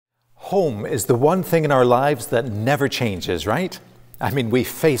home is the one thing in our lives that never changes, right? I mean, we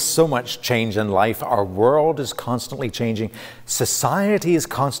face so much change in life. Our world is constantly changing. Society is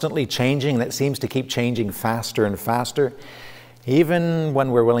constantly changing, and it seems to keep changing faster and faster. Even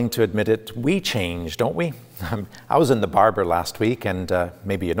when we're willing to admit it, we change, don't we? I was in the barber last week, and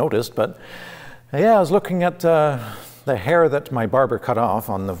maybe you noticed, but yeah, I was looking at the hair that my barber cut off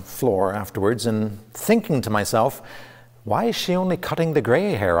on the floor afterwards and thinking to myself, why is she only cutting the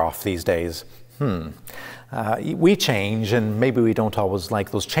gray hair off these days? We change, and maybe we don't always like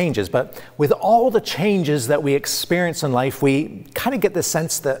those changes, but with all the changes that we experience in life, we kind of get the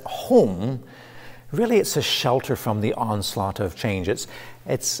sense that home, really it's a shelter from the onslaught of change.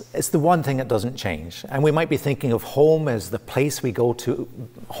 It's the one thing that doesn't change. And we might be thinking of home as the place we go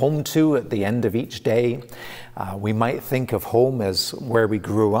home to at the end of each day. We might think of home as where we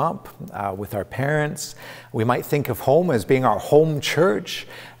grew up with our parents. We might think of home as being our home church.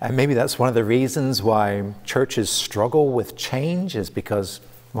 And maybe that's one of the reasons why churches struggle with change, is because,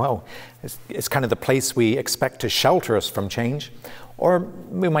 well, it's kind of the place we expect to shelter us from change. Or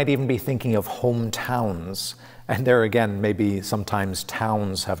we might even be thinking of hometowns. And there again, maybe sometimes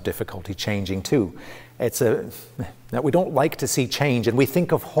towns have difficulty changing too. That we don't like to see change, and we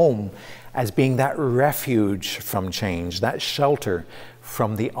think of home as being that refuge from change, that shelter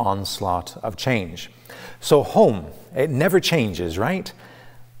from the onslaught of change. So home, it never changes, right?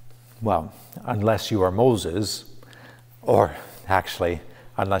 Well, unless you are Moses, or actually,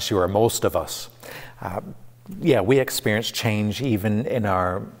 unless you are most of us. Yeah, we experience change even in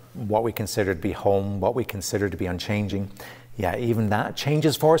what we consider to be home, what we consider to be unchanging. Yeah, even that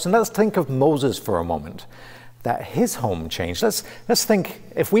changes for us. And let's think of Moses for a moment, that his home changed. Let's think,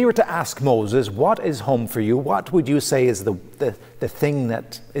 if we were to ask Moses, what is home for you? What would you say is the thing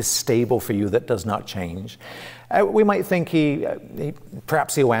that is stable for you that does not change? We might think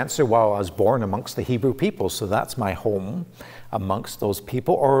perhaps he'll answer, well, I was born amongst the Hebrew people, so that's my home amongst those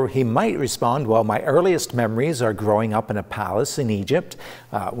people. Or he might respond, well, my earliest memories are growing up in a palace in Egypt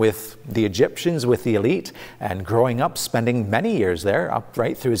with the Egyptians, with the elite, and growing up, spending many years there, up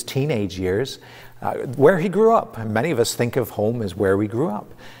right through his teenage years, where he grew up. And many of us think of home as where we grew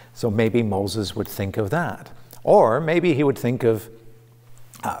up. So maybe Moses would think of that. Or maybe he would think of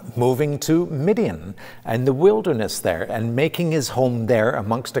moving to Midian and the wilderness there and making his home there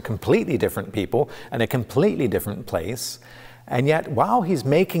amongst a completely different people and a completely different place. And yet, while he's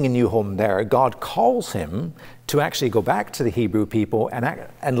making a new home there, God calls him to actually go back to the Hebrew people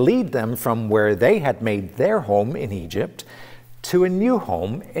and lead them from where they had made their home in Egypt to a new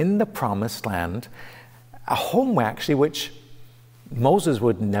home in the Promised Land, a home actually which Moses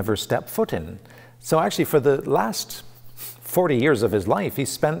would never step foot in. So actually for the last 40 years of his life, he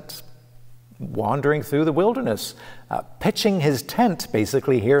spent wandering through the wilderness, pitching his tent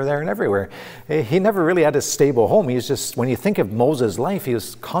basically here, there, and everywhere. He never really had a stable home. When you think of Moses' life, he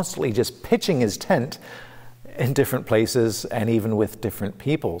was constantly just pitching his tent in different places and even with different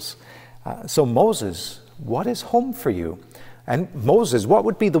peoples. So Moses, what is home for you? And Moses, what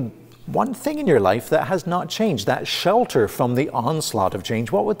would be the one thing in your life that has not changed, that shelter from the onslaught of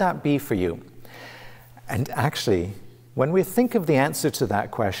change? What would that be for you? And actually, when we think of the answer to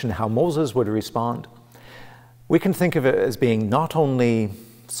that question, how Moses would respond, we can think of it as being not only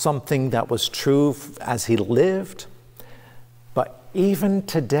something that was true as he lived, but even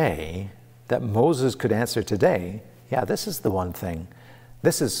today, that Moses could answer today, yeah, this is the one thing.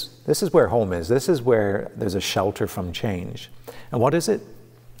 This is where home is. This is where there's a shelter from change. And what is it?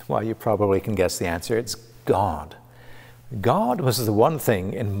 Well, you probably can guess the answer. It's God. God was the one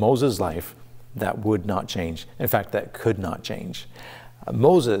thing in Moses' life that would not change. In fact, that could not change.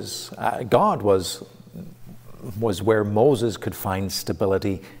 God was where Moses could find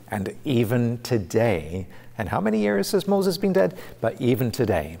stability, and even today, and how many years has Moses been dead? But even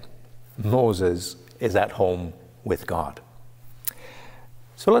today, Moses is at home with God.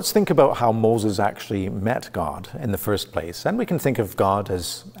 So let's think about how Moses actually met God in the first place. And we can think of God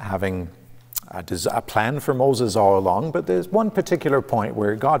as having a plan for Moses all along, but there's one particular point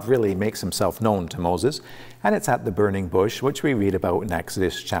where God really makes himself known to Moses, and it's at the burning bush, which we read about in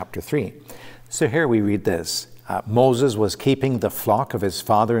Exodus chapter 3. So here we read this. Moses was keeping the flock of his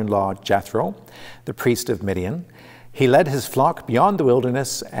father-in-law Jethro, the priest of Midian. He led his flock beyond the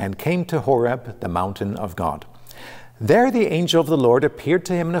wilderness and came to Horeb, the mountain of God. There the angel of the Lord appeared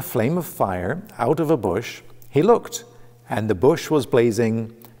to him in a flame of fire out of a bush. He looked, and the bush was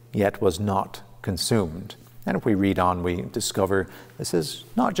blazing, yet was not consumed. And if we read on, we discover this is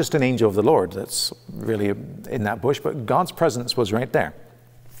not just an angel of the Lord that's really in that bush, but God's presence was right there.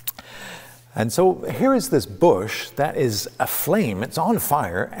 And so here is this bush that is aflame, it's on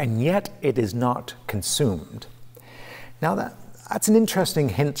fire, and yet it is not consumed. Now that's an interesting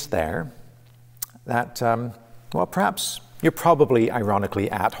hint there that, well, perhaps you're probably ironically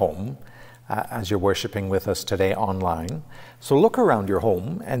at home as you're worshiping with us today online. So look around your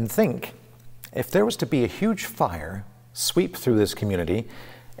home and think, if there was to be a huge fire sweep through this community,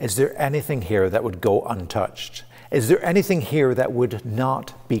 is there anything here that would go untouched? Is there anything here that would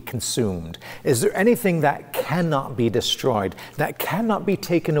not be consumed? Is there anything that cannot be destroyed, that cannot be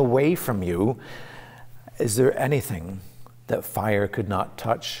taken away from you? Is there anything that fire could not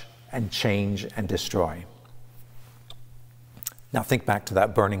touch and change and destroy? Now think back to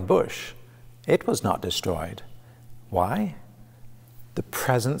that burning bush. It was not destroyed. Why? The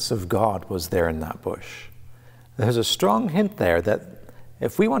presence of God was there in that bush. There's a strong hint there that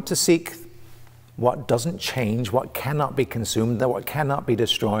if we want to seek what doesn't change, what cannot be consumed, that what cannot be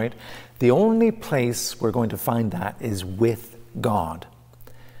destroyed, the only place we're going to find that is with God.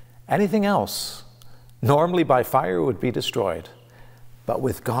 Anything else, normally by fire, would be destroyed. But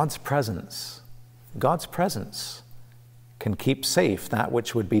with God's presence can keep safe that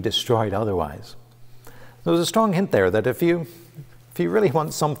which would be destroyed otherwise. There's a strong hint there that if you really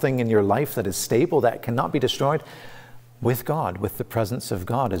want something in your life that is stable, that cannot be destroyed, with God, with the presence of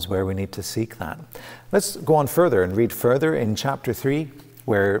God is where we need to seek that. Let's go on further and read further in chapter 3,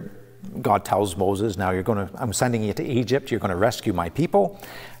 where God tells Moses, now I'm sending you to Egypt, you're going to rescue my people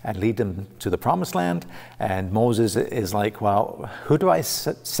and lead them to the promised land. And Moses is like, well, who do I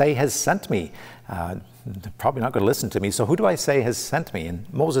say has sent me? They're probably not going to listen to me, so who do I say has sent me? And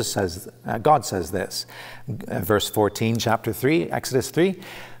God says this, verse 14, chapter 3, Exodus 3,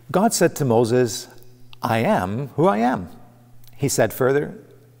 God said to Moses, I am who I am. He said further,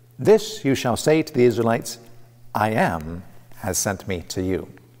 this you shall say to the Israelites, I am has sent me to you.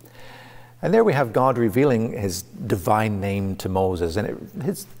 And there we have God revealing his divine name to Moses. And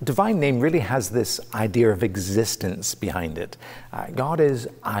his divine name really has this idea of existence behind it. God is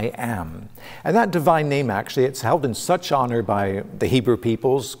I am. And that divine name, actually, it's held in such honor by the Hebrew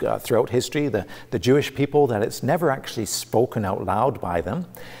peoples throughout history, the Jewish people, that it's never actually spoken out loud by them.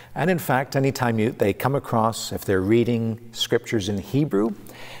 And in fact, anytime they come across, if they're reading scriptures in Hebrew,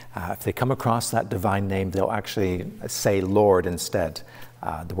 if they come across that divine name, they'll actually say Lord instead.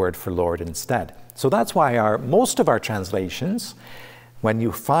 The word for Lord instead. So that's why most of our translations, when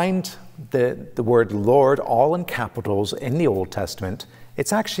you find the word Lord all in capitals in the Old Testament,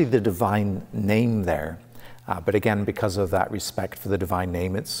 it's actually the divine name there. But again, because of that respect for the divine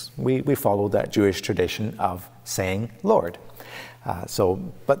name, we follow that Jewish tradition of saying Lord.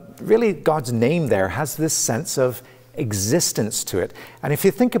 But really God's name there has this sense of existence to it. And if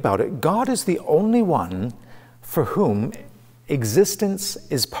you think about it, God is the only one for whom existence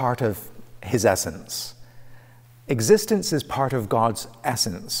is part of his essence. Existence is part of God's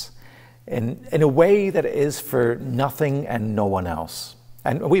essence in a way that it is for nothing and no one else.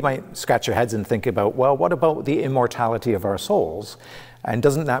 And we might scratch our heads and think about, well, what about the immortality of our souls? And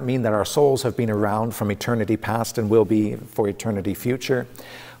doesn't that mean that our souls have been around from eternity past and will be for eternity future?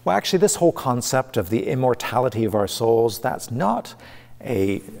 Well, actually, this whole concept of the immortality of our souls, that's not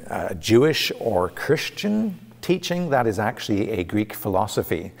a Jewish or Christian teaching. That is actually a Greek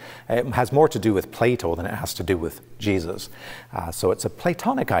philosophy. It has more to do with Plato than it has to do with Jesus. So it's a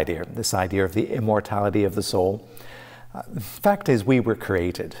Platonic idea, this idea of the immortality of the soul. The fact is, we were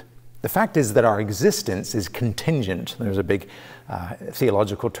created. The fact is that our existence is contingent. There's a big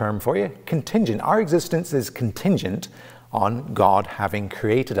theological term for you, contingent. Our existence is contingent on God having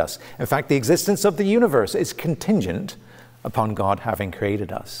created us. In fact, the existence of the universe is contingent upon God having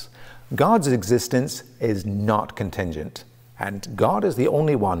created us. God's existence is not contingent, and God is the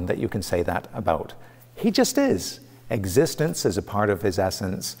only one that you can say that about. He just is. Existence as a part of his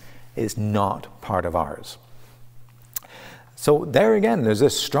essence is not part of ours. So there again, there's a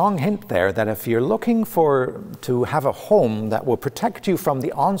strong hint there that if you're looking to have a home that will protect you from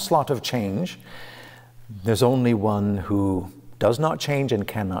the onslaught of change, there's only one who does not change and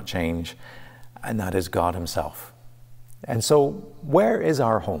cannot change, and that is God himself. And so where is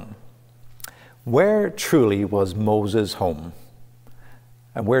our home? Where truly was Moses' home?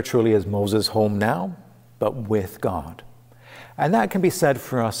 And where truly is Moses' home now? But with God. And that can be said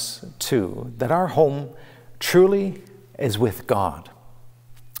for us too, that our home truly is with God.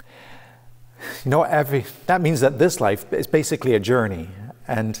 You know, that means that this life is basically a journey.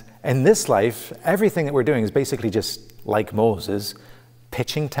 And in this life, everything that we're doing is basically just like Moses,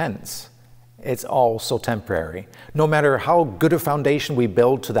 pitching tents. It's all so temporary. No matter how good a foundation we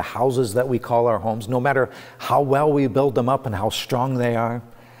build to the houses that we call our homes, no matter how well we build them up and how strong they are,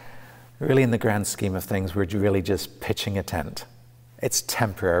 really in the grand scheme of things, we're really just pitching a tent. It's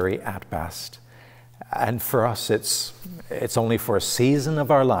temporary at best. And for us, it's only for a season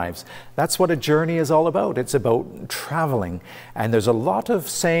of our lives. That's what a journey is all about. It's about traveling. And there's a lot of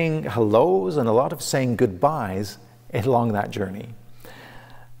saying hellos and a lot of saying goodbyes along that journey.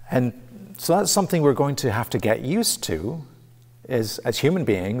 And so that's something we're going to have to get used to as human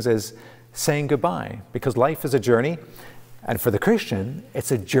beings, is saying goodbye. Because life is a journey. And for the Christian,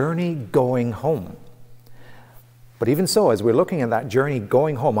 it's a journey going home. But even so, as we're looking at that journey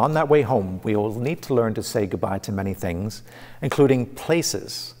going home, on that way home, we will need to learn to say goodbye to many things, including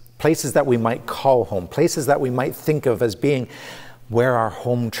places. Places that we might call home, places that we might think of as being where our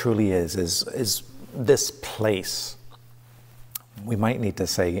home truly is this place. We might need to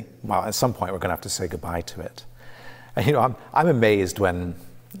say, well, at some point we're going to have to say goodbye to it. And you know, I'm amazed when,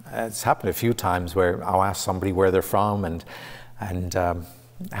 it's happened a few times where I'll ask somebody where they're from and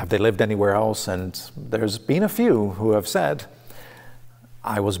have they lived anywhere else? And there's been a few who have said,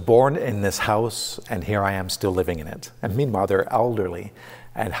 I was born in this house and here I am still living in it. And meanwhile, they're elderly.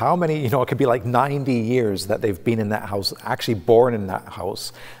 And how many, you know, it could be like 90 years that they've been in that house, actually born in that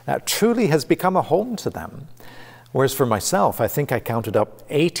house. That truly has become a home to them. Whereas for myself, I think I counted up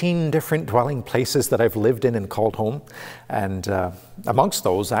 18 different dwelling places that I've lived in and called home. And amongst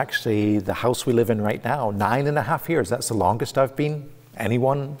those, actually, the house we live in right now, 9.5 years, that's the longest I've been any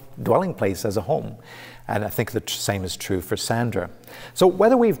one dwelling place as a home. And I think the same is true for Sandra. So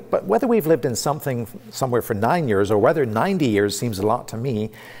whether we've lived in somewhere for 9 years or whether 90 years seems a lot to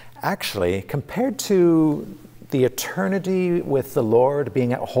me, actually, compared to the eternity with the Lord,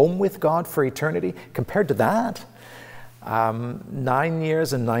 being at home with God for eternity, compared to that, 9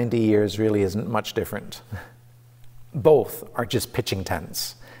 years and 90 years really isn't much different. Both are just pitching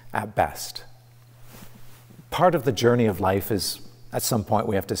tents at best. Part of the journey of life is, at some point,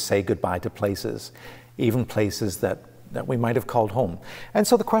 we have to say goodbye to places, even places that we might have called home. And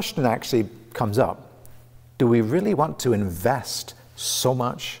so the question actually comes up, do we really want to invest so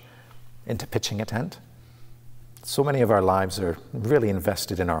much into pitching a tent? So many of our lives are really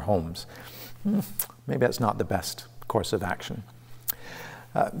invested in our homes. Maybe that's not the best course of action.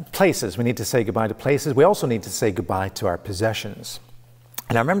 Places, we need to say goodbye to places. We also need to say goodbye to our possessions.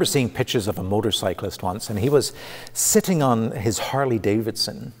 And I remember seeing pictures of a motorcyclist once, and he was sitting on his Harley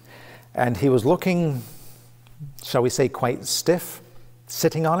Davidson, and he was looking, shall we say, quite stiff,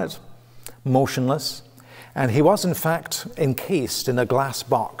 sitting on it, motionless. And he was, in fact, encased in a glass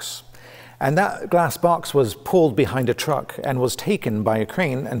box. And that glass box was pulled behind a truck and was taken by a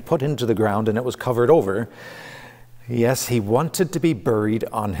crane and put into the ground, and it was covered over. Yes, he wanted to be buried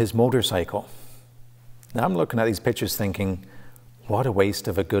on his motorcycle. Now I'm looking at these pictures thinking, what a waste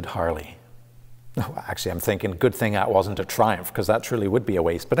of a good Harley. No, actually, I'm thinking, good thing that wasn't a Triumph, because that truly would be a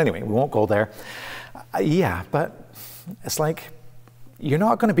waste. But anyway, we won't go there. Yeah, but it's like, you're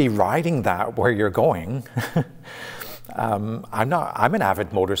not going to be riding that where you're going. I'm an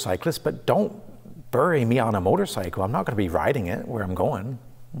avid motorcyclist, but don't bury me on a motorcycle. I'm not going to be riding it where I'm going.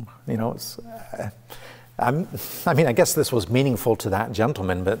 You know, I mean, I guess this was meaningful to that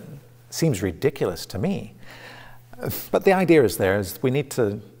gentleman, but it seems ridiculous to me. But the idea is we need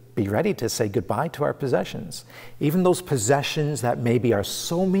to be ready to say goodbye to our possessions, even those possessions that maybe are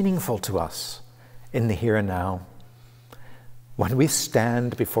so meaningful to us in the here and now. When we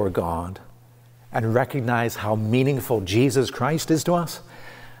stand before God and recognize how meaningful Jesus Christ is to us,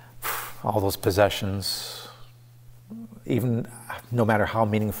 all those possessions, even no matter how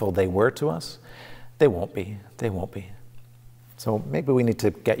meaningful they were to us, they won't be. So maybe we need to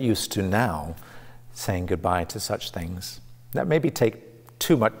get used to now saying goodbye to such things that maybe take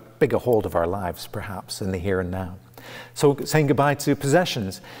too much big a hold of our lives, perhaps, in the here and now. So saying goodbye to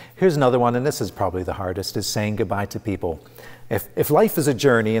possessions. Here's another one, and this is probably the hardest, is saying goodbye to people. If life is a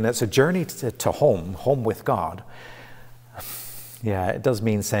journey, and it's a journey to home with God, yeah, it does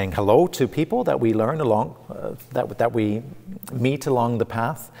mean saying hello to people that we learn along, that we meet along the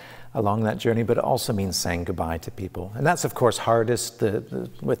path, along that journey, but it also means saying goodbye to people. And that's, of course, hardest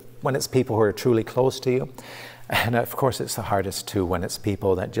when it's people who are truly close to you. And, of course, it's the hardest, too, when it's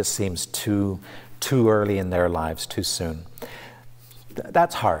people that just seems too early in their lives, too soon.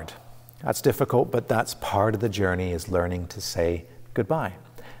 That's hard. That's difficult, but that's part of the journey, is learning to say goodbye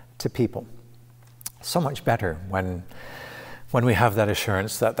to people. So much better when we have that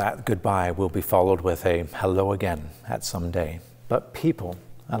assurance that that goodbye will be followed with a hello again at some day. But people,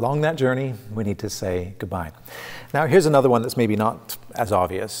 along that journey, we need to say goodbye. Now, here's another one that's maybe not as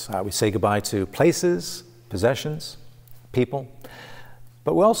obvious. We say goodbye to places, possessions, people.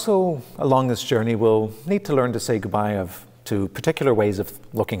 But we also, along this journey, will need to learn to say goodbye of to particular ways of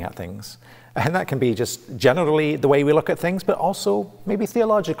looking at things. And that can be just generally the way we look at things, but also maybe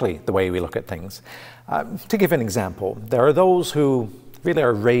theologically the way we look at things. To give an example, there are those who really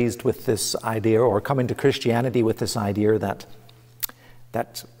are raised with this idea or come into Christianity with this idea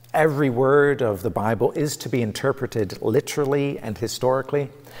that every word of the Bible is to be interpreted literally and historically.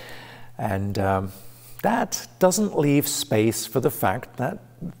 And that doesn't leave space for the fact that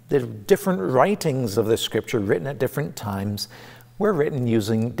the different writings of the Scripture written at different times were written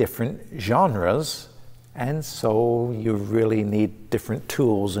using different genres, and so you really need different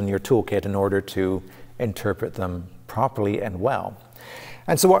tools in your toolkit in order to interpret them properly and well.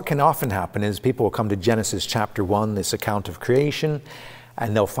 And so what can often happen is people will come to Genesis chapter 1, this account of creation,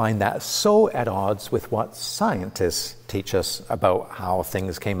 and they'll find that so at odds with what scientists teach us about how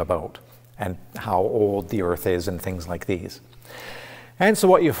things came about and how old the earth is and things like these. And so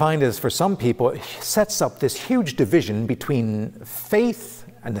what you find is, for some people, it sets up this huge division between faith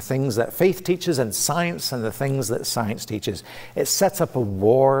and the things that faith teaches and the things that science teaches. It sets up a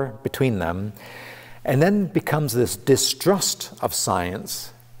war between them, and then becomes this distrust of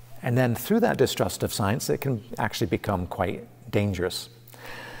science. And then through that distrust of science, it can actually become quite dangerous.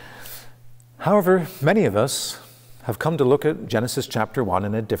 However, many of us have come to look at Genesis chapter 1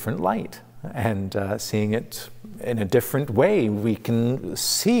 in a different light, and seeing it in a different way. We can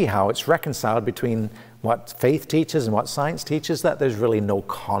see how it's reconciled between what faith teaches and what science teaches, that there's really no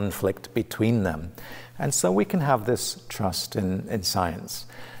conflict between them. And so we can have this trust in science.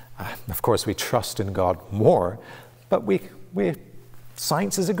 Of course, we trust in God more, but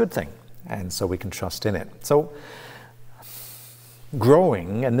science is a good thing, and so we can trust in it. So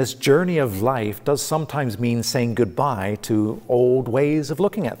growing and this journey of life does sometimes mean saying goodbye to old ways of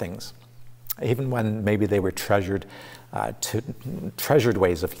looking at things, even when maybe they were treasured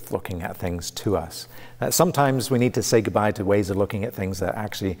ways of looking at things to us. Sometimes we need to say goodbye to ways of looking at things that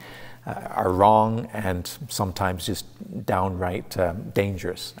actually are wrong, and sometimes just downright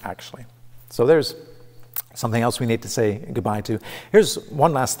dangerous, actually. So there's something else we need to say goodbye to. Here's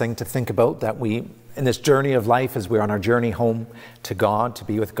one last thing to think about, that we, in this journey of life, as we're on our journey home to God, to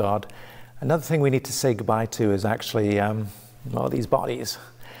be with God, another thing we need to say goodbye to is actually, these bodies.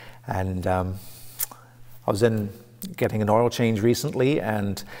 And I was getting an oil change recently,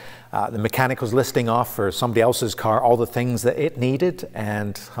 and the mechanic was listing off for somebody else's car all the things that it needed,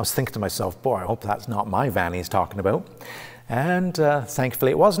 and I was thinking to myself, boy, I hope that's not my van he's talking about. And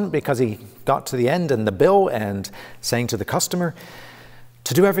thankfully it wasn't, because he got to the end in the bill and saying to the customer,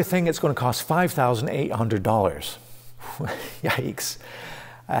 to do everything it's going to cost $5,800. Yikes.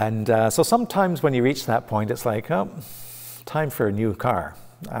 And so sometimes when you reach that point, it's like, oh, time for a new car.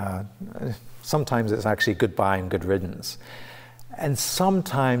 Sometimes it's actually goodbye and good riddance. And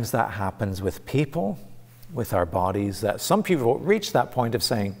sometimes that happens with people, with our bodies, that some people reach that point of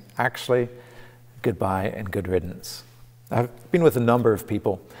saying, actually, goodbye and good riddance. I've been with a number of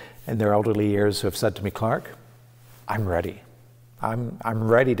people in their elderly years who have said to me, Clark, I'm ready. I'm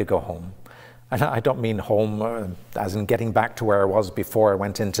ready to go home. And I don't mean home as in getting back to where I was before I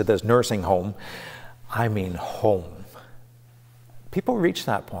went into this nursing home. I mean home. People reach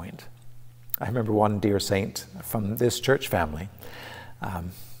that point. I remember one dear saint from this church family.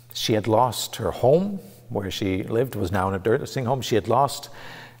 She had lost her home where she lived, was now in a nursing home. She had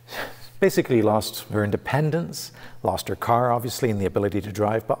basically lost her independence, lost her car, obviously, and the ability to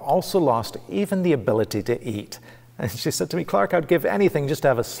drive, but also lost even the ability to eat. And she said to me, Clark, I'd give anything just to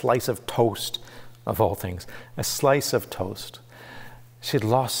have a slice of toast, of all things, a slice of toast. She'd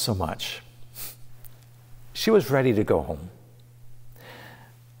lost so much. She was ready to go home.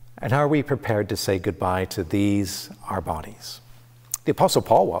 And are we prepared to say goodbye to these, our bodies? The Apostle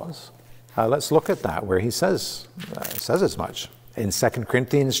Paul was. Let's look at that, where he says as much. In 2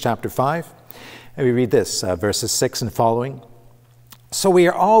 Corinthians chapter 5, and we read this, verses 6 and following. So we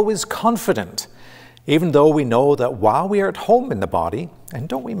are always confident, even though we know that while we are at home in the body, and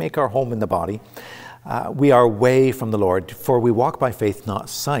don't we make our home in the body, we are away from the Lord, for we walk by faith, not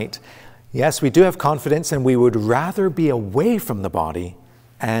sight. Yes, we do have confidence, and we would rather be away from the body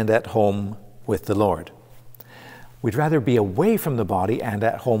and at home with the Lord. We'd rather be away from the body and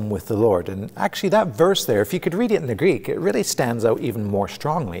at home with the Lord. And actually that verse there, if you could read it in the Greek, it really stands out even more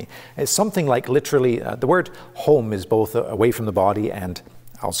strongly. It's something like literally, the word home is both away from the body and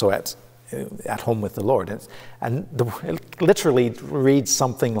also at home with the Lord. It literally reads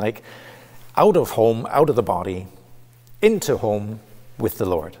something like out of home, out of the body, into home with the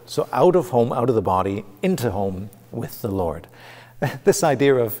Lord. So out of home, out of the body, into home with the Lord. This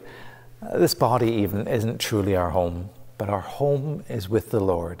idea of this body even isn't truly our home, but our home is with the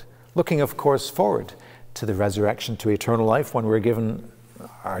Lord. Looking, of course, forward to the resurrection, to eternal life, when we're given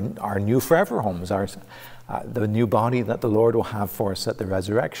our new forever homes, the new body that the Lord will have for us at the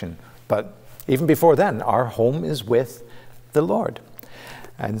resurrection. But even before then, our home is with the Lord.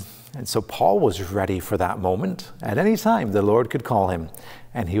 And so Paul was ready for that moment. At any time, the Lord could call him,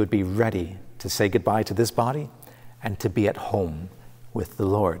 and he would be ready to say goodbye to this body and to be at home with the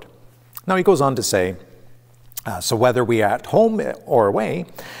Lord. Now he goes on to say, so whether we are at home or away,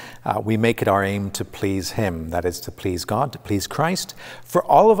 we make it our aim to please him, that is, to please God, to please Christ. For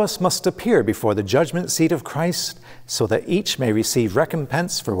all of us must appear before the judgment seat of Christ, so that each may receive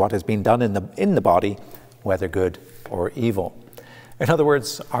recompense for what has been done in the body, whether good or evil. In other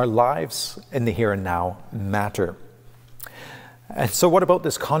words, our lives in the here and now matter. And so what about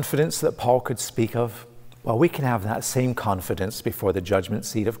this confidence that Paul could speak of? Well, we can have that same confidence before the judgment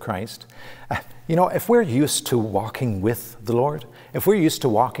seat of Christ. You know, if we're used to walking with the Lord, if we're used to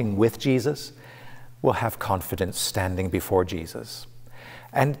walking with Jesus, we'll have confidence standing before Jesus.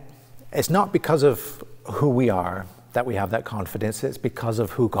 And it's not because of who we are that we have that confidence, it's because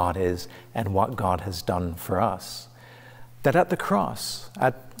of who God is and what God has done for us. That at the cross,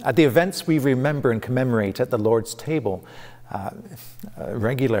 at the events we remember and commemorate at the Lord's table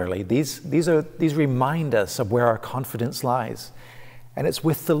regularly, these remind us of where our confidence lies. And it's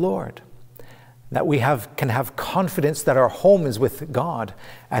with the Lord. That we can have confidence that our home is with God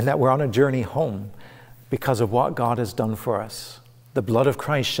and that we're on a journey home because of what God has done for us. The blood of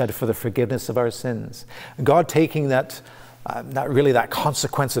Christ shed for the forgiveness of our sins. God taking that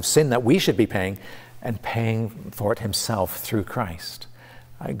consequence of sin that we should be paying and paying for it himself through Christ.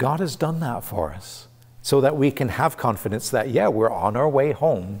 God has done that for us so that we can have confidence that, yeah, we're on our way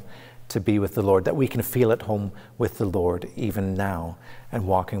home to be with the Lord, that we can feel at home with the Lord even now and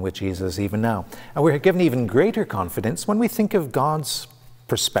walking with Jesus even now. And we're given even greater confidence when we think of God's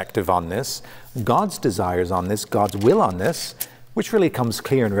perspective on this, God's desires on this, God's will on this, which really comes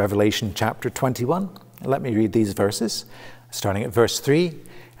clear in Revelation chapter 21. Let me read these verses, starting at verse 3.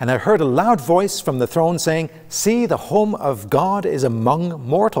 And I heard a loud voice from the throne saying, "See, the home of God is among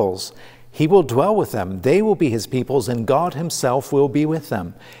mortals. He will dwell with them. They will be his peoples, and God himself will be with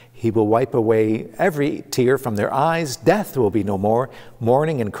them. He will wipe away every tear from their eyes. Death will be no more.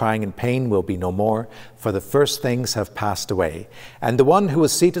 Mourning and crying and pain will be no more, for the first things have passed away." And the one who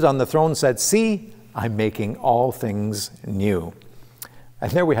was seated on the throne said, "See, I'm making all things new."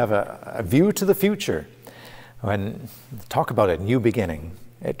 And there we have a view to the future. When talk about a new beginning,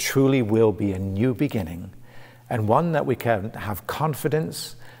 it truly will be a new beginning, and one that we can have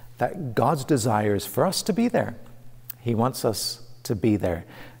confidence that God's desire is for us to be there. He wants us to be there,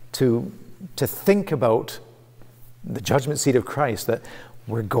 to think about the judgment seat of Christ, that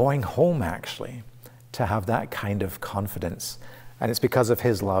we're going home actually, to have that kind of confidence. And it's because of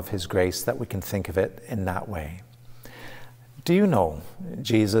his love, his grace, that we can think of it in that way. Do you know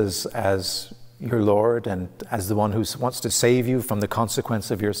Jesus as your Lord and as the one who wants to save you from the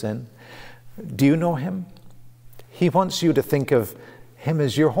consequence of your sin? Do you know him? He wants you to think of him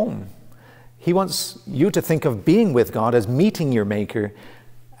as your home. He wants you to think of being with God as meeting your Maker,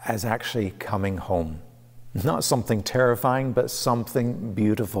 as actually coming home. Not something terrifying, but something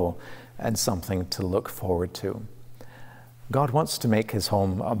beautiful and something to look forward to. God wants to make his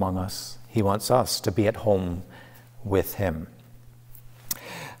home among us. He wants us to be at home with him.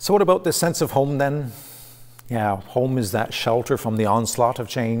 So what about the sense of home then? Yeah, home is that shelter from the onslaught of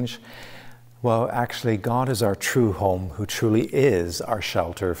change. Well, actually, God is our true home, who truly is our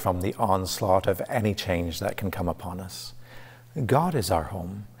shelter from the onslaught of any change that can come upon us. God is our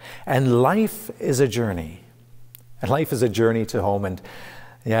home. And life is a journey. And life is a journey to home. And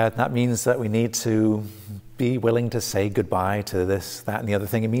yeah, that means that we need to be willing to say goodbye to this, that, and the other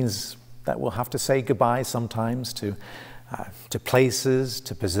thing. It means that we'll have to say goodbye sometimes to places,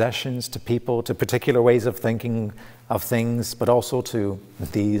 to possessions, to people, to particular ways of thinking of things, but also to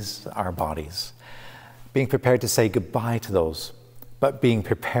these, our bodies. Being prepared to say goodbye to those, but being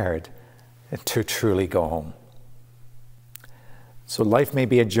prepared to truly go home. So life may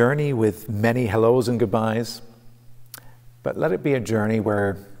be a journey with many hellos and goodbyes, but let it be a journey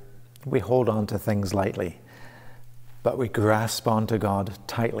where we hold on to things lightly, but we grasp onto God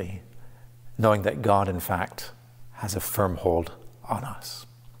tightly, knowing that God, in fact, has a firm hold on us.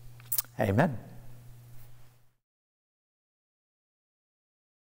 Amen.